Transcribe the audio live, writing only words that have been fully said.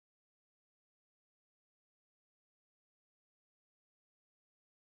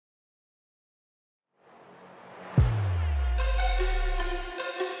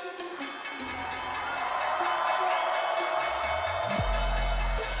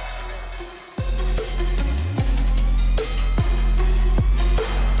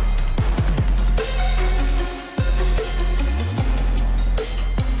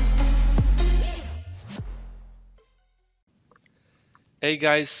Hey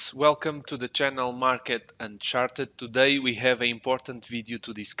guys, welcome to the channel Market Uncharted. Today we have an important video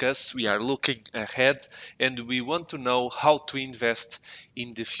to discuss. We are looking ahead and we want to know how to invest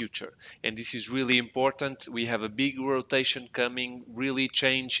in the future. And this is really important. We have a big rotation coming, really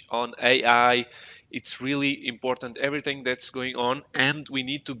change on AI. It's really important, everything that's going on, and we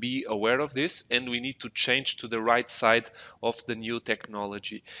need to be aware of this and we need to change to the right side of the new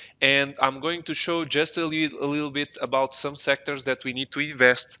technology. And I'm going to show just a little bit about some sectors that we need to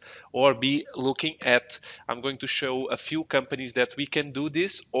invest or be looking at. I'm going to show a few companies that we can do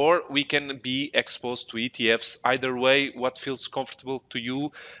this, or we can be exposed to ETFs. Either way, what feels comfortable to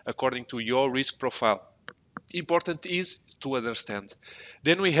you according to your risk profile. Important is to understand.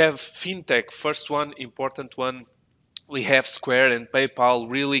 Then we have fintech. First one, important one, we have Square and PayPal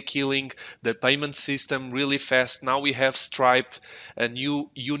really killing the payment system really fast. Now we have Stripe, a new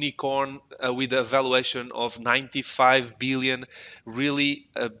unicorn with a valuation of 95 billion, really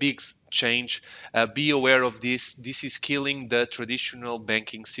a big change. Be aware of this. This is killing the traditional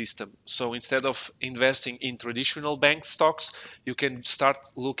banking system. So instead of investing in traditional bank stocks, you can start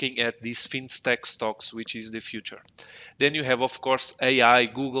looking at these fintech stocks, which is the future. Then you have, of course, AI,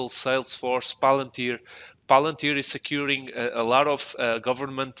 Google, Salesforce, Palantir. Palantir is securing a lot of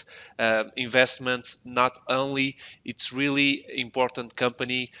government investments. Not only it's really important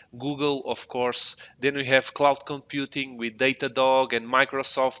company, Google, of course. Then we have cloud computing with Datadog and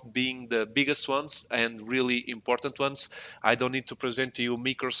Microsoft being the biggest ones and really important ones. I don't need to present to you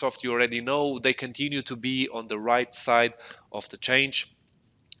Microsoft. You already know they continue to be on the right side of the change.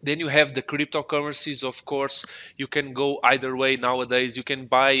 Then you have the cryptocurrencies, of course. You can go either way nowadays. You can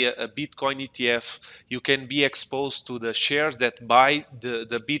buy a Bitcoin ETF. You can be exposed to the shares that buy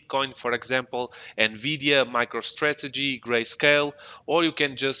the Bitcoin, for example, Nvidia, MicroStrategy, Grayscale, or you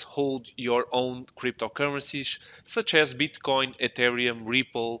can just hold your own cryptocurrencies, such as Bitcoin, Ethereum,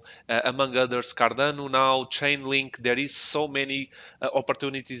 Ripple, among others, Cardano now, Chainlink. There is so many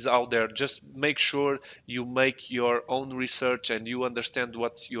opportunities out there. Just make sure you make your own research and you understand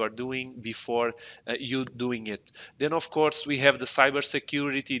what you are doing before you doing it. Then of course we have the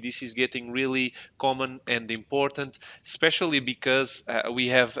cybersecurity. This is getting really common and important, especially because we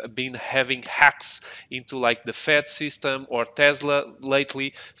have been having hacks into like the Fed system or Tesla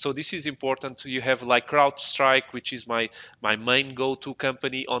lately. So this is important. You have like CrowdStrike, which is my main go-to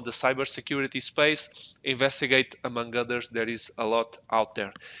company on the cybersecurity space. Investigate among others. There is a lot out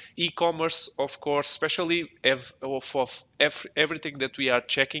there. E-commerce, of course, especially of everything that we are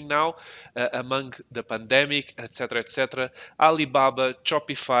checking now among the pandemic, etc. Alibaba,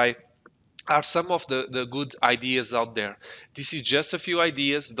 Shopify are some of the good ideas out there. This is just a few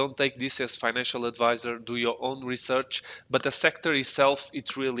ideas. Don't take this as financial advisor. Do your own research. But the sector itself,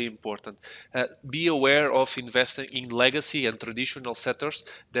 it's really important. Be aware of investing in legacy and traditional sectors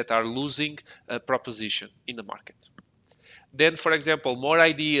that are losing proposition in the market. Then, for example, more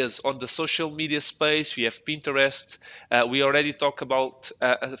ideas on the social media space. We have Pinterest. We already talked about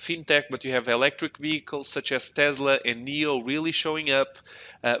fintech, but you have electric vehicles such as Tesla and NIO really showing up.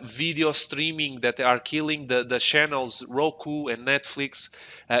 Video streaming that are killing the channels Roku and Netflix.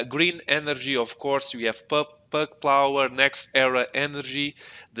 Green energy, of course, we have Plug Power, Next Era Energy,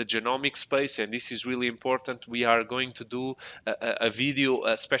 the genomic space, and this is really important. We are going to do a video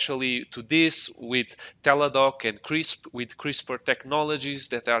especially to this with Teladoc and with CRISPR technologies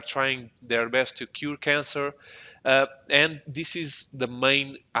that are trying their best to cure cancer. And this is the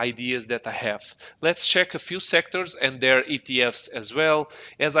main ideas that I have. Let's check a few sectors and their ETFs as well.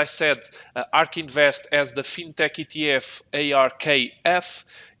 As I said, ARK Invest as the FinTech ETF ARKF.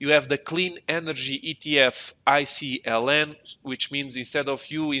 You have the Clean Energy ETF ICLN, which means instead of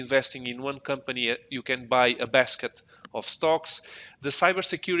you investing in one company, you can buy a basket of stocks. The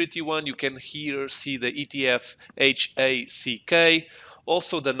cybersecurity one, you can here see the ETF HACK.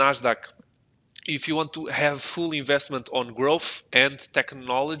 Also the Nasdaq. If you want to have full investment on growth and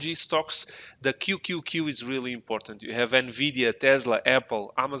technology stocks, the QQQ is really important. You have Nvidia, Tesla,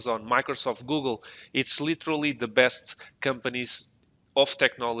 Apple, Amazon, Microsoft, Google. It's literally the best companies of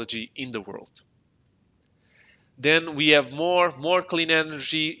technology in the world. Then we have more clean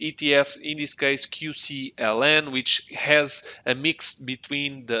energy ETF, in this case QCLN, which has a mix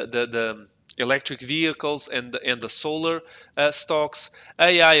between the electric vehicles and the solar stocks,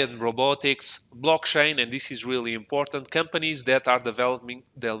 AI and robotics, blockchain, and this is really important. Companies that are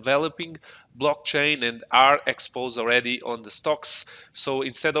developing blockchain and are exposed already on the stocks. So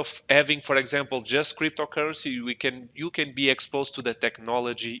instead of having, for example, just cryptocurrency, you can be exposed to the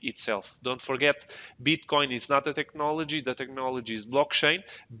technology itself. Don't forget, Bitcoin is not a technology. The technology is blockchain.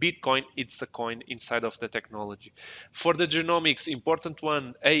 Bitcoin, it's the coin inside of the technology. For the genomics, important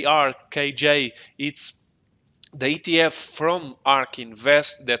one, ARKJ, it's the ETF from ARK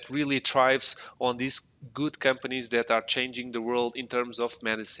Invest that really thrives on these good companies that are changing the world in terms of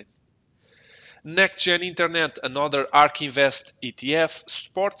medicine. Next Gen Internet, another ARK Invest ETF,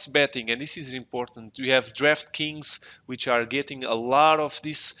 sports betting, and this is important. We have DraftKings, which are getting a lot of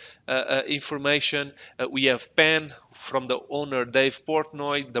this information. We have Penn from the owner Dave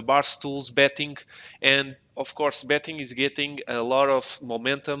Portnoy, the Barstools betting, and of course, betting is getting a lot of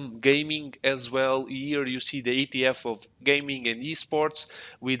momentum. Gaming as well. Here you see the ETF of gaming and esports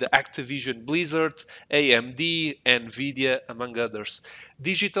with Activision Blizzard, AMD, Nvidia, among others.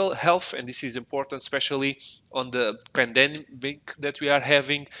 Digital health, and this is important, especially on the pandemic that we are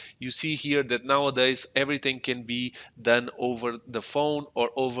having. You see here that nowadays everything can be done over the phone or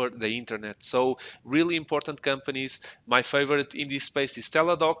over the internet. So really important companies. My favorite in this space is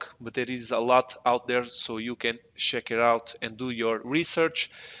Teladoc, but there is a lot out there, so you can check it out and do your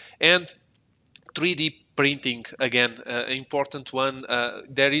research. And 3D printing, again, important one.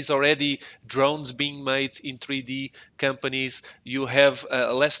 There is already drones being made in 3D companies. You have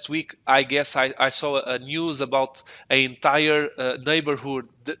last week, I guess, I saw a news about an entire neighborhood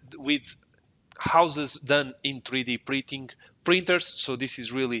with houses done in 3D printing printers. So this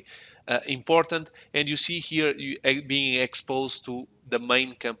is really important. And you see here you being exposed to the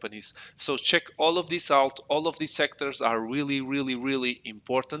main companies. So check all of this out. All of these sectors are really, really, really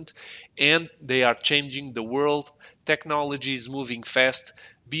important, and they are changing the world. Technology is moving fast.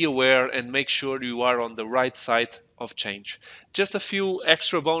 Be aware and make sure you are on the right side of change. Just a few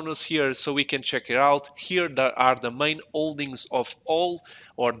extra bonus here so we can check it out. Here there are the main holdings of all,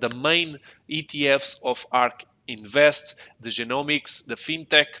 or the main ETFs of ARK Invest, the genomics, the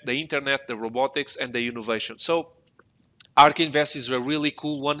fintech, the internet, the robotics, and the innovation. So ARK Invest is a really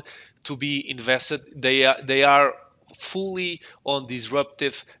cool one to be invested. They are fully on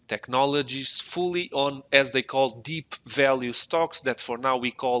disruptive technologies, fully on, as they call, deep value stocks that for now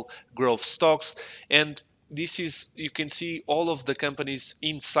we call growth stocks. And this is, you can see all of the companies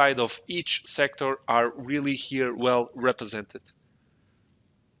inside of each sector are really here well represented.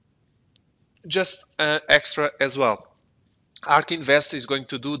 Just extra as well. ARK Invest is going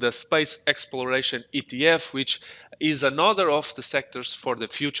to do the space exploration ETF, which is another of the sectors for the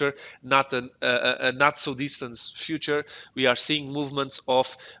future, not a not so distant future. We are seeing movements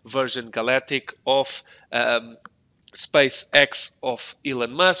of Virgin Galactic, of SpaceX, of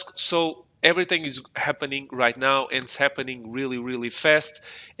Elon Musk. So everything is happening right now, and it's happening really, really fast.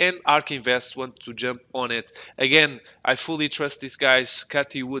 And ARK Invest want to jump on it. Again, I fully trust these guys.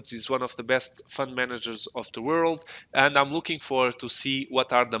 Cathy Woods is one of the best fund managers of the world, and I'm looking forward to see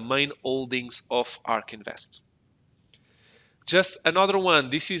what are the main holdings of ARK Invest. Just another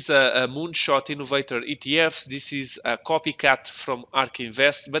one. This is a Moonshot Innovator ETFs. This is a copycat from ARK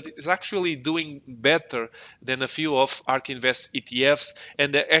Invest, but it's actually doing better than a few of ARK Invest ETFs,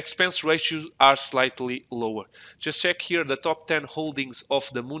 and the expense ratios are slightly lower. Just check here the top 10 holdings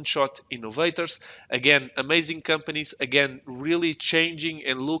of the Moonshot Innovators. Again, amazing companies. Again, really changing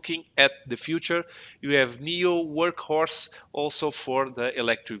and looking at the future. You have Neo Workhorse also for the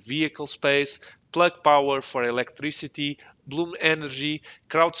electric vehicle space, Plug Power for electricity, Bloom Energy,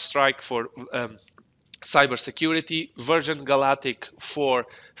 CrowdStrike for cybersecurity, Virgin Galactic for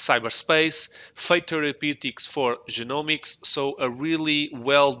cyberspace, Fate Therapeutics for genomics. So a really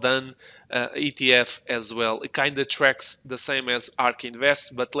well done ETF as well. It kind of tracks the same as ARK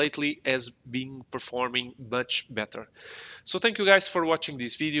Invest, but lately has been performing much better. So thank you guys for watching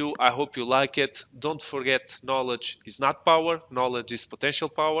this video. I hope you like it. Don't forget, knowledge is not power. Knowledge is potential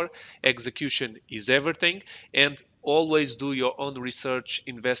power. Execution is everything. And always do your own research.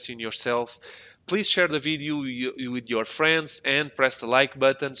 Invest in yourself. Please share the video with your friends and press the like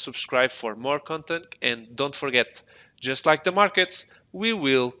button. Subscribe for more content. And don't forget, just like the markets, we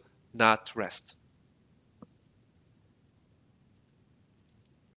will not rest.